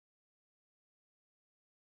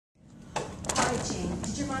teaching.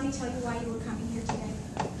 Did your mommy tell you why you were coming here today?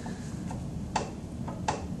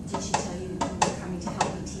 Did she tell you you were coming to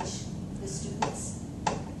help me teach the students?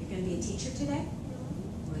 You're going to be a teacher today?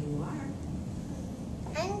 Well, you are.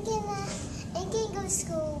 I'm gonna go to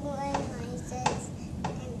school when I says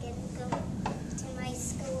I'm gonna go to my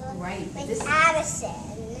school. Right. Like This,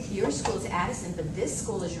 Addison. your school is Addison, but this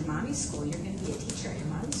school is your mommy's school. You're going to be a teacher at your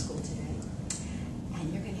mommy's school today.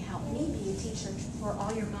 And you're going to help me be a teacher for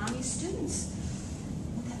all your mommy's students.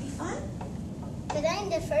 Won't that be fun? But I'm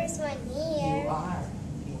the first one here. You are.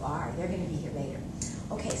 You are. They're going to be here later.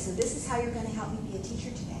 Okay, so this is how you're going to help me be a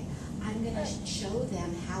teacher today. I'm going to show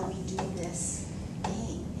them how we do this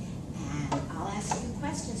game. And I'll ask you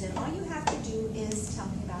questions, and all you have to do is tell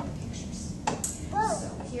me about the pictures. Whoa, So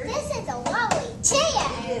here this is a wobbly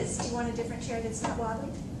chair. it is. Do you want a different chair that's not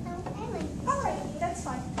wobbly? No, I like All right, that's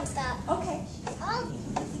fine. Stop. Okay. Oh, What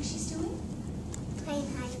do you think she's doing? playing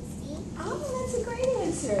hide and seek. Oh, that's a great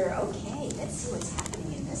answer. Okay, let's see what's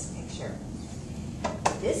happening in this picture.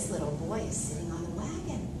 This little boy is sitting on the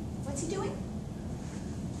wagon. What's he doing?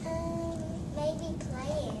 Maybe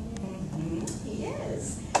playing. Mm-hmm, he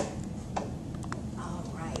is. All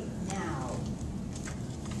right, now,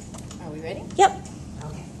 are we ready? Yep.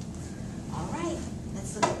 Okay. All right,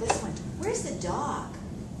 let's look at this one. Where's the dog?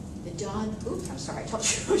 The dog, oops, I'm sorry, I told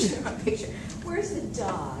you the wrong picture. Where's the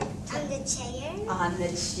dog? On the chair. On the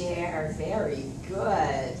chair, very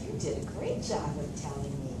good. You did a great job of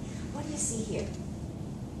telling me. What do you see here?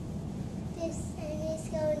 This sun is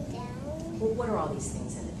going down. Well, what are all these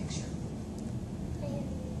things in the picture?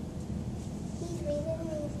 He's reading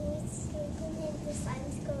and he's sleeping and the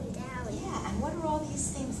sun's going down. Yeah, and what are all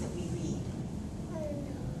these things that we read? I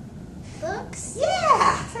don't know. Books?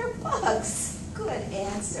 Yeah, they're books. Good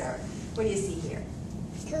answer. What do you see here?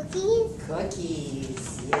 Cookies?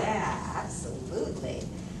 Cookies. Yeah, absolutely.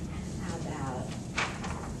 How about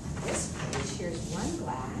on this page? Here's one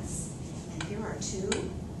glass, and here are two.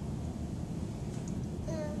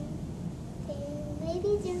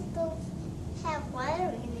 Maybe they both have water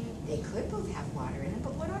in it. They could both have water in it,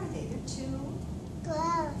 but what are they? They're two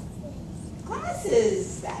Glasses.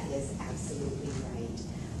 glasses. That is absolutely right.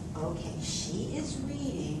 Okay, she is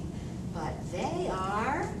reading, but they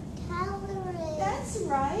are... Coloring. That's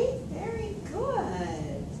right. Very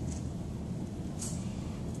good.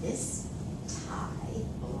 This tie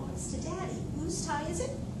belongs to Daddy. Whose tie is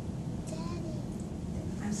it? Daddy.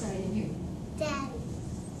 I'm sorry, I didn't hear you. Daddy.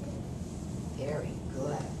 Very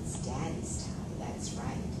good. It's Daddy's tie. That's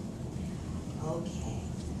right. Okay.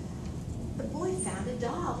 The boy found a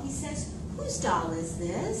doll. He says, whose doll is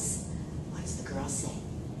this? What's the girl say?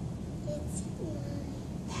 It's mine.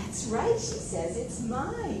 That's right. She says, it's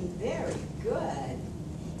mine. Very good.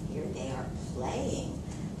 Here they are playing.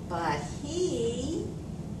 But he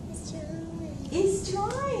It's mine. is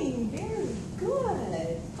drawing. Very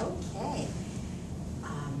good. Okay.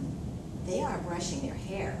 They are brushing their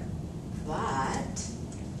hair. But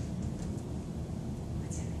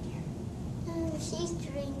what's happening here? She's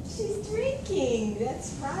drinking. She's drinking.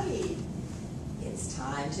 That's right. It's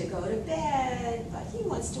time to go to bed, but he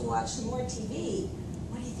wants to watch some more TV.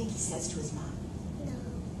 What do you think he says to his mom?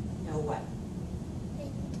 No, No what? I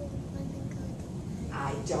don't want to go to bed.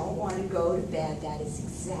 I don't want to go to bed. That is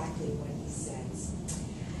exactly what he says.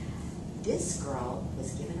 This girl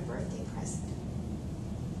was given a birthday present.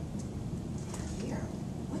 Here,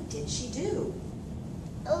 what did she do?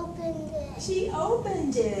 Opened it. She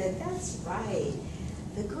opened it. That's right.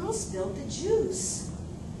 The girl spilled the juice.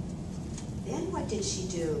 Then what did she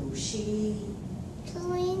do? She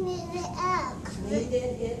Cleaned it up. cleaned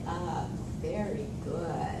it up. Very good.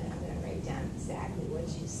 I'm going to write down exactly what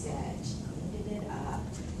you said. She cleaned it up.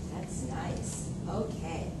 That's nice.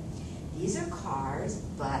 Okay. These are cars,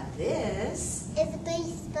 but this... It's a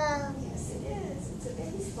baseball. Yes, it is. It's a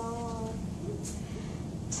baseball.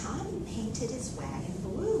 Tom painted his wagon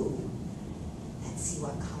blue. Let's see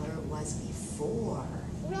what color it was before.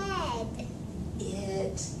 Red.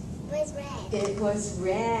 It Was red. was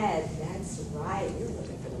red. That's right. We were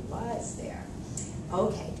looking for the was there.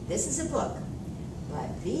 Okay, this is a book,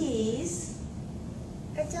 but these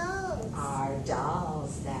Adults. are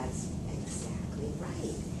dolls. That's exactly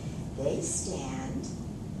right. They stand,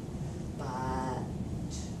 but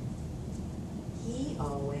he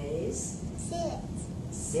always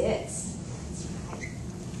sits. That's right.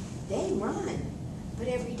 They run, but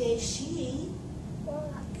every day she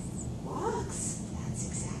walks. That's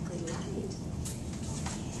exactly right.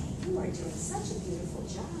 Okay, you are doing such a beautiful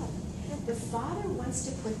job. The father wants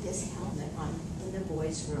to put this helmet on in the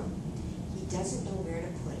boy's room. He doesn't know where to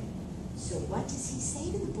put it. So what does he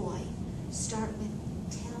say to the boy? Start with,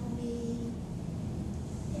 tell me.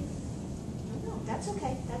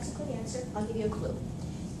 likes a good answer. I'll give you a clue.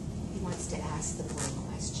 He wants to ask the boy a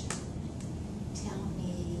question. Tell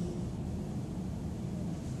me.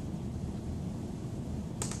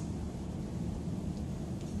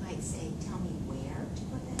 He might say, tell me where to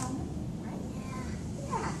put the helmet, right?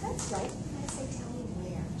 Yeah, that's right. He might say, tell me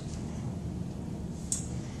where to put the helmet.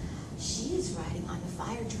 She is riding on the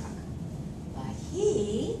fire truck, but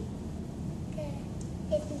he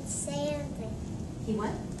It's standing. He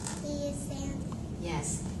what? He is standing.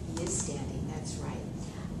 Yes, he is standing, that's right.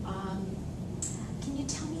 Can you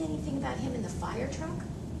tell me anything about him in the fire truck?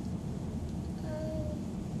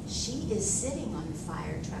 She is sitting on the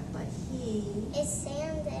fire truck, but he is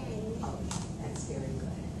standing. Okay, that's very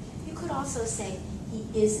good. You could also say he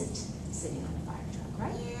isn't sitting on the fire truck,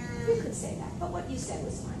 right? Yeah. You could say that, but what you said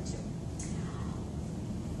was fine too.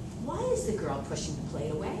 Why is the girl pushing the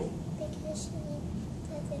plate away? Because she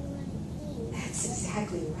doesn't want to eat. That's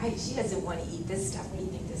exactly right. She doesn't want to eat this stuff. What do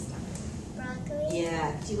you think this stuff is? Broccoli?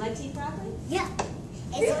 Yeah. Do you like to eat broccoli? Yeah.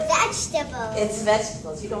 It's vegetables. It's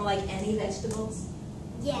vegetables. You don't like any vegetables?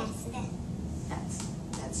 Yes.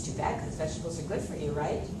 That's too bad because vegetables are good for you,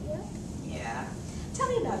 right? Yep. Yeah. Tell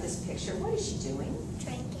me about this picture. What is she doing?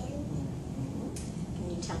 Drinking. Can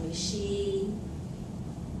you tell me she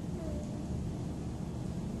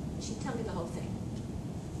tell me the whole thing.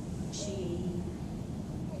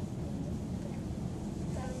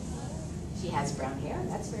 She has brown hair.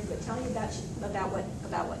 That's very good. Tell me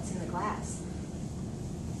about what's in the glass.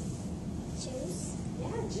 Juice.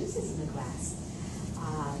 Yeah, juice is in the glass.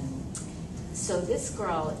 So this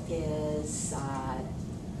girl is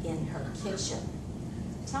in her kitchen.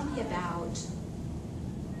 Tell me about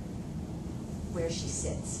where she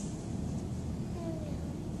sits.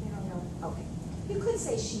 You don't know? Okay. You could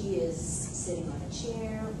say she is sitting on a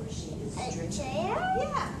chair, or she is drinking. A chair?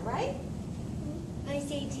 Yeah, right? I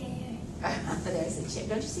see chair. There's a chair.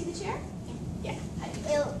 Don't you see the chair? Yeah. I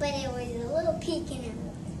do. But it was a little peeking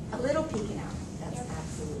out. A little peeking out. That's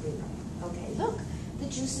absolutely right. Okay, look. The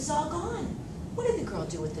juice is all gone. What did the girl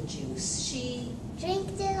do with the juice? She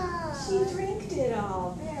Drinked it all. She drank it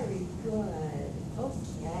all. Very good.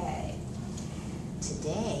 Okay.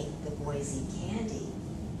 Today, the boys eat candy.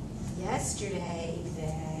 Yesterday,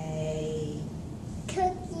 they...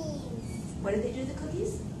 Cookies. What did they do to the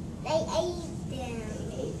cookies? They ate them.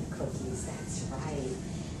 They ate the cookies. That's right.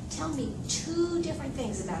 Tell me two different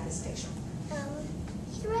things about this picture.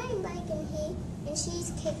 He's riding a bike and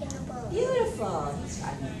she's kicking the ball. Beautiful. He's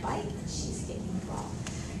riding a bike and she's kicking the ball.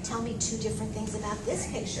 Tell me two different things about this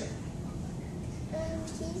picture.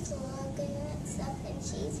 She's looking at stuff and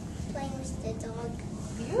she's playing with the dog.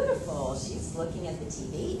 Beautiful. She's looking at the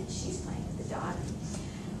TV and she's playing with the dog.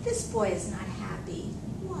 This boy is not happy.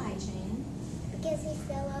 Why, Jane? Because he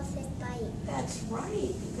fell off his bike. That's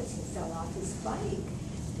right, because he fell off his bike.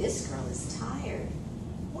 This girl is tired.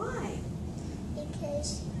 Why?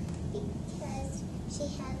 Because she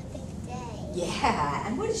had a big day. Yeah,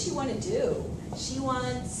 and what does she want to do? She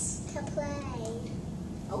wants... To play.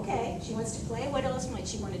 Okay, she wants to play. What else might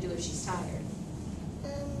she want to do if she's tired?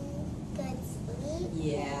 Go to sleep.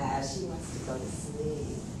 Yeah, she wants to go to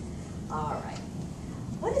sleep. All right.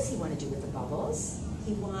 What does he want to do with the bubbles?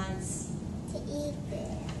 He wants... To eat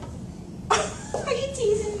them. Are you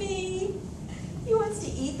teasing me? He wants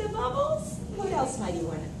to eat the bubbles? What else might he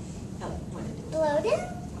want to do? Blow them?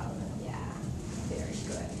 Blow them, yeah. Very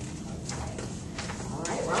good. Okay. All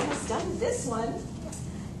right, we're almost done with this one.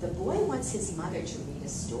 The boy wants his mother to read a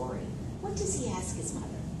story. What does he ask his mother?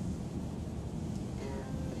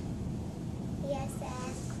 He has to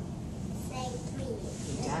ask, say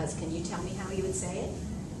please. He does. Can you tell me how he would say it?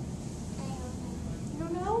 I don't know. You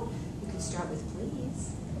don't know? You can start with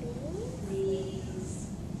please. Please? Please.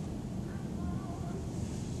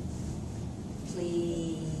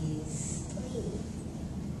 Please. Please.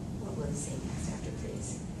 What will he say next after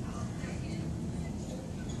please?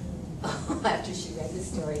 Oh, after she read the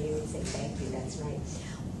story, he would say thank you. That's right.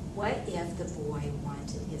 What if the boy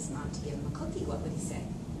wanted his mom to give him a cookie? What would he say?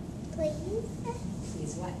 Please?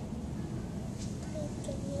 Please what? Please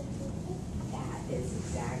give me a cookie. That is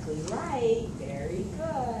exactly right. Very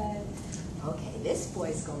good. Okay, this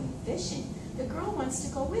boy's going fishing. The girl wants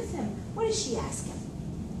to go with him. What does she ask him?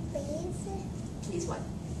 Please? Please what?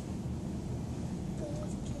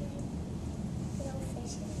 Please can I go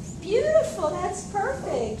fishing? Beautiful, that's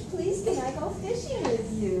perfect. Please can I go fishing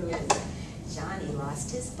with you? Johnny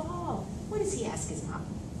lost his ball. What does he ask his mom?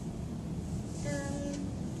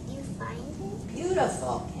 You find it?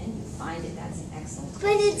 Beautiful. Can you find it? That's an excellent But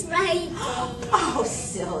question. it's right there. Oh,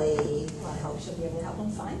 silly. Well, I hope she'll be able to help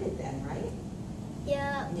him find it then, right?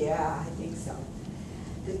 Yeah. Yeah, I think so.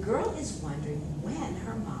 The girl is wondering when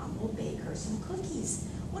her mom will bake her some cookies.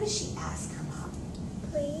 What does she ask her mom?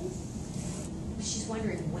 Please? She's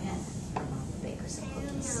wondering when her mom will bake her some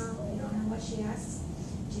cookies. I don't know. You don't know what she asks?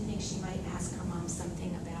 Do you think she might ask her mom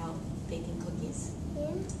something about baking cookies?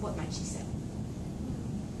 Yeah? What might she say?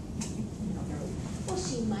 You don't know. Well,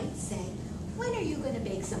 she might say, when are you going to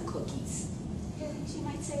bake some cookies? She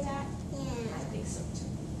might say that? Yeah. I think so too.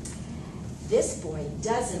 This boy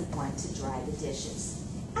doesn't want to dry the dishes.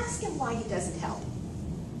 Ask him why he doesn't help.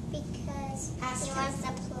 Because Ask he him. wants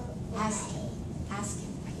to play. Ask him. Ask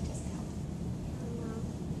him why he doesn't help. I don't know.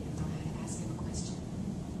 You don't know how to ask him a question.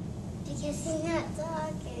 Because he's not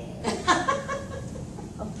talking.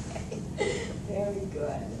 Okay, very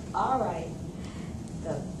good. All right.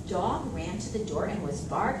 The dog ran to the door and was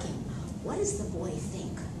barking. What does the boy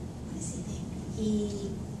think? What does he think?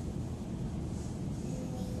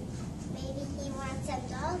 Maybe he wants some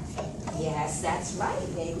dog food. Yes, that's right.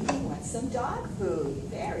 Maybe he wants some dog food.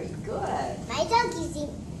 Very good. My doggies eat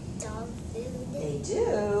dog food. They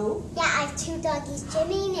do. Yeah, I have 2 doggies,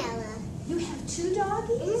 Jimmy and Ella. You have 2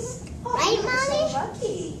 doggies? Oh, Right, you're Mommy? so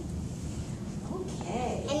lucky.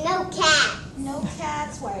 Okay. And no cat. No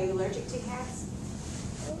cats. Why, are you allergic to cats?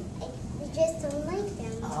 We just don't like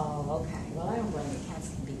them. Oh, okay. Well, I don't blame you. Cats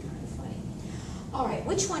can be kind of funny. All right.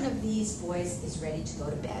 Which one of these boys is ready to go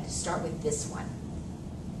to bed? Start with this one.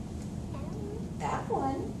 That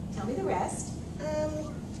one. Tell me the rest.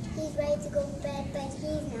 He's ready to go to bed, but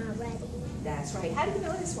he's not ready. That's right. How do you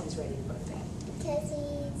know this one's ready to go to bed? Because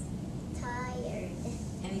he's tired.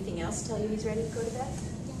 Anything else tell you he's ready to go to bed?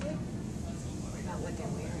 What about what they're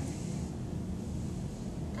wearing?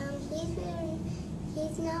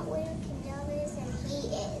 He's not wearing pajamas and he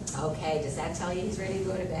is. Okay. Does that tell you he's ready to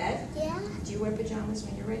go to bed? Yeah. Do you wear pajamas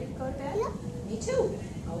when you're ready to go to bed? Yeah. Me too.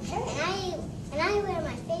 Okay. And I wear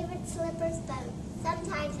my favorite slippers, but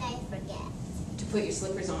sometimes I forget. To put your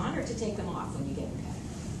slippers on or to take them off when you get in bed?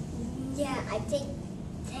 Yeah, I take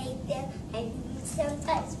them and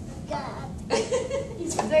sometimes forgot.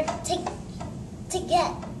 You But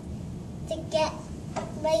to get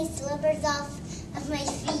my slippers off of my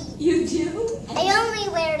feet. You do? I only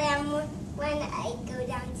wear them when I go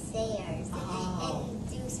downstairs and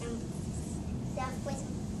do some stuff with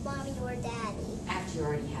mommy or daddy. After you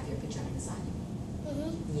already have your pajamas on.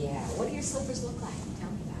 Mm-hmm. Yeah. What do your slippers look like?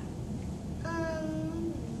 Tell me about it.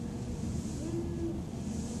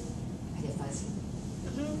 Are they fuzzy?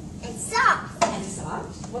 It's soft. And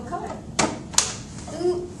soft? What color?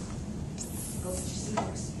 Ooh. Go get your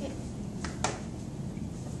scissors.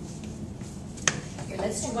 Here,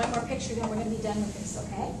 let's do one more picture, then we're going to be done with this,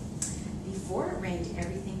 okay? Before it rained,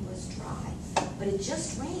 everything was dry. But it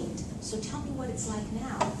just rained. So tell me what it's like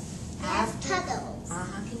now. Puddles.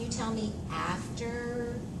 Can you tell me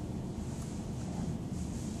after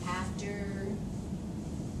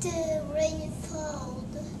The rain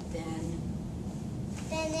falled. then?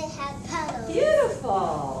 Then it had puddles.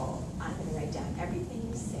 Beautiful. I'm going to write down everything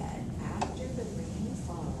you said. After the rain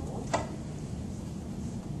fall,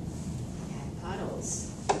 we had puddles.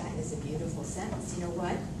 That is a beautiful sentence. You know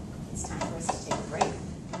what? It's time for us to take a break.